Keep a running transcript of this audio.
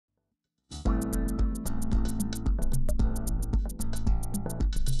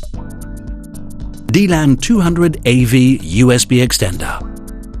dLAN 200 AV USB extender.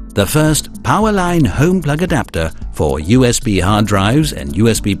 The first Powerline home plug adapter for USB hard drives and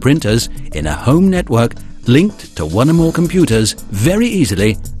USB printers in a home network linked to one or more computers very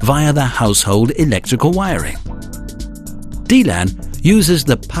easily via the household electrical wiring. dLAN uses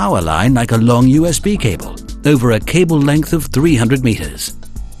the Powerline like a long USB cable over a cable length of 300 meters.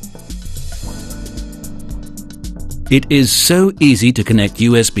 It is so easy to connect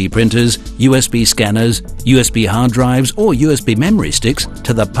USB printers, USB scanners, USB hard drives or USB memory sticks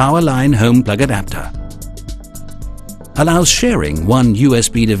to the Powerline home plug adapter. Allows sharing one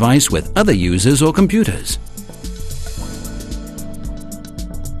USB device with other users or computers.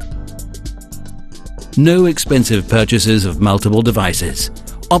 No expensive purchases of multiple devices.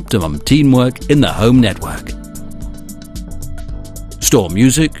 Optimum teamwork in the home network. Store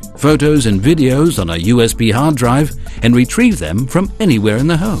music, photos and videos on a USB hard drive and retrieve them from anywhere in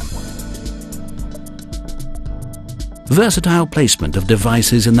the home. Versatile placement of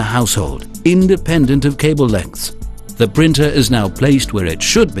devices in the household, independent of cable lengths. The printer is now placed where it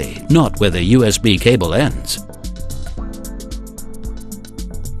should be, not where the USB cable ends.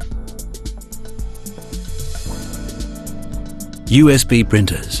 USB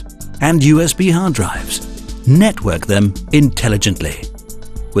printers and USB hard drives. Network them intelligently.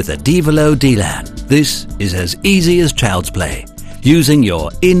 With a devolo dLAN, this is as easy as child's play, using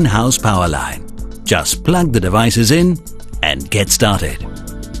your in-house Powerline. Just plug the devices in and get started.